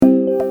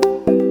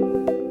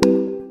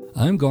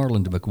I'm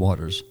Garland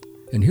McWaters,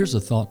 and here's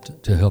a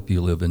thought to help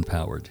you live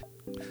empowered.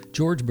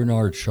 George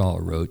Bernard Shaw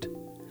wrote,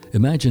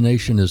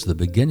 "Imagination is the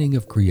beginning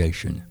of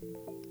creation.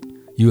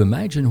 You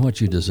imagine what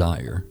you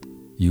desire,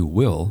 you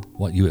will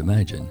what you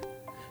imagine,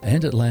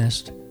 and at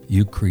last,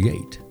 you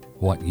create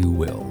what you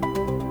will."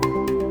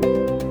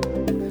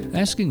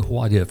 Asking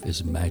what if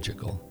is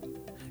magical.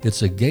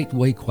 It's a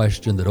gateway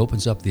question that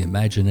opens up the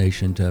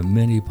imagination to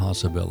many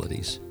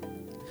possibilities.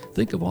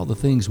 Think of all the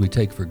things we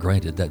take for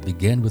granted that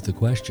began with the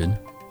question,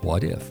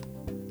 what if?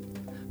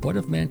 What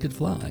if man could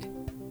fly?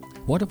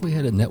 What if we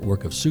had a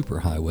network of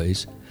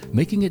superhighways,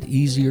 making it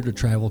easier to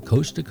travel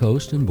coast to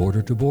coast and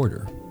border to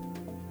border?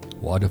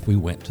 What if we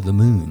went to the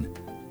moon?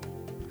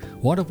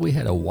 What if we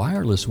had a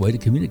wireless way to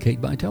communicate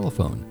by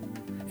telephone,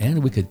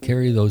 and we could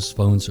carry those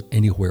phones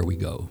anywhere we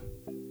go?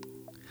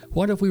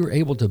 What if we were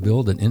able to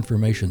build an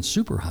information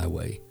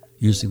superhighway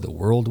using the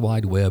World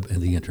Wide Web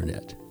and the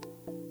Internet?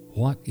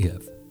 What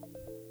if?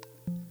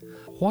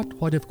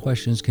 What if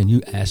questions can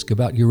you ask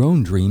about your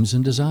own dreams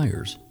and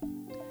desires?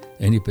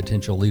 Any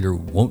potential leader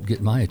won't get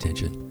my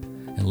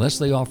attention unless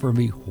they offer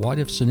me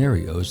what-if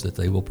scenarios that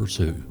they will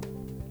pursue.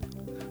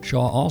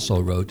 Shaw also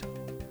wrote,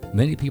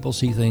 "Many people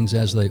see things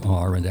as they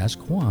are and ask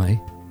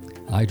why.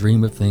 I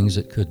dream of things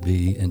that could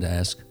be and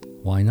ask,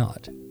 why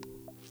not?"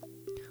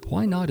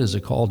 Why not is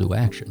a call to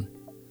action.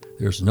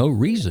 There's no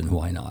reason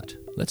why not.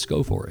 Let's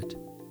go for it.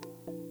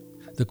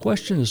 The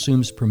question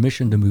assumes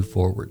permission to move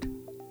forward.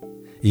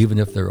 Even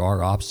if there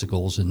are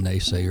obstacles and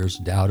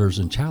naysayers, doubters,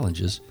 and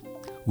challenges,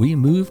 we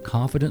move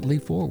confidently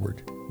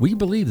forward. We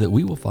believe that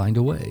we will find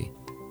a way.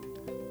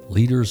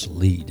 Leaders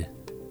lead.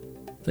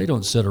 They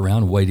don't sit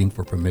around waiting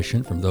for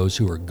permission from those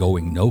who are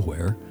going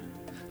nowhere.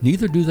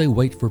 Neither do they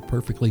wait for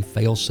perfectly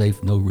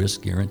fail-safe,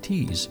 no-risk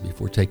guarantees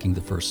before taking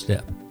the first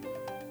step.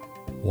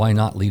 Why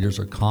not leaders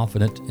are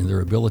confident in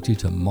their ability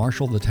to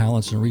marshal the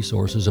talents and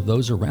resources of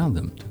those around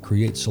them to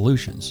create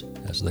solutions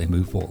as they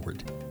move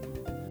forward.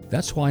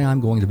 That's why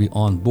I'm going to be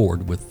on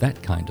board with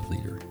that kind of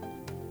leader.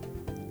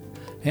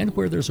 And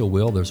where there's a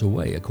will, there's a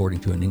way, according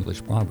to an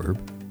English proverb.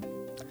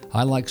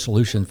 I like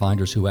solution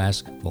finders who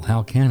ask, well,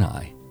 how can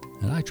I?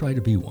 And I try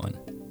to be one.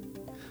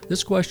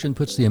 This question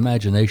puts the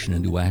imagination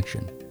into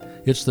action.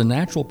 It's the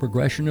natural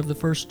progression of the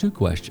first two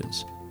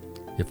questions.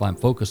 If I'm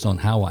focused on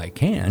how I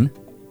can,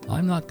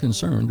 I'm not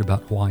concerned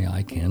about why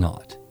I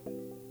cannot.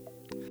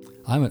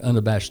 I'm an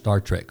unabashed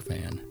Star Trek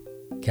fan.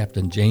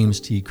 Captain James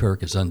T.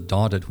 Kirk is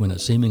undaunted when a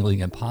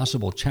seemingly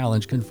impossible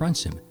challenge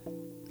confronts him.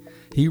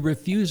 He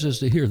refuses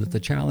to hear that the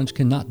challenge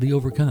cannot be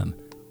overcome,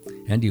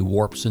 and he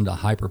warps into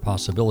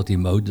hyper-possibility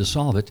mode to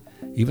solve it,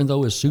 even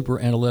though his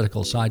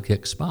super-analytical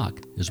sidekick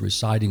Spock is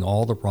reciting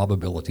all the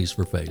probabilities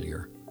for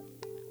failure.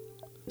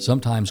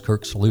 Sometimes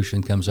Kirk's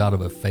solution comes out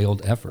of a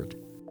failed effort,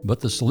 but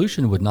the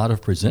solution would not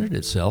have presented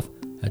itself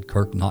had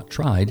Kirk not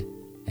tried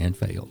and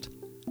failed.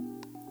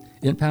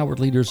 Empowered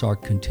leaders are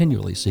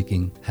continually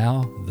seeking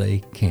how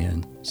they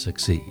can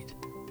succeed.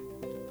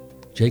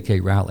 J.K.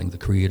 Rowling, the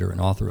creator and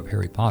author of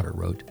Harry Potter,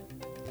 wrote,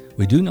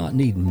 "We do not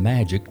need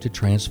magic to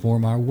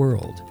transform our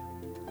world.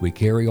 We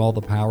carry all the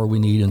power we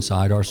need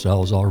inside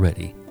ourselves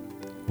already.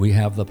 We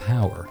have the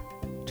power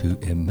to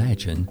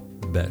imagine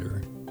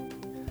better."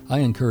 I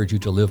encourage you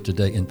to live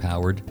today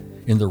empowered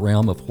in the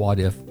realm of what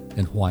if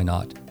and why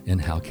not and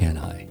how can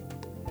I.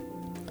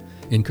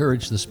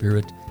 Encourage the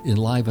spirit,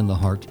 enliven the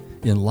heart,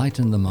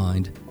 enlighten the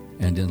mind,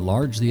 and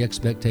enlarge the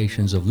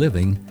expectations of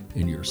living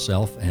in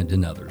yourself and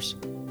in others.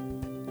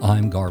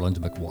 I'm Garland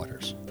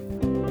McWaters.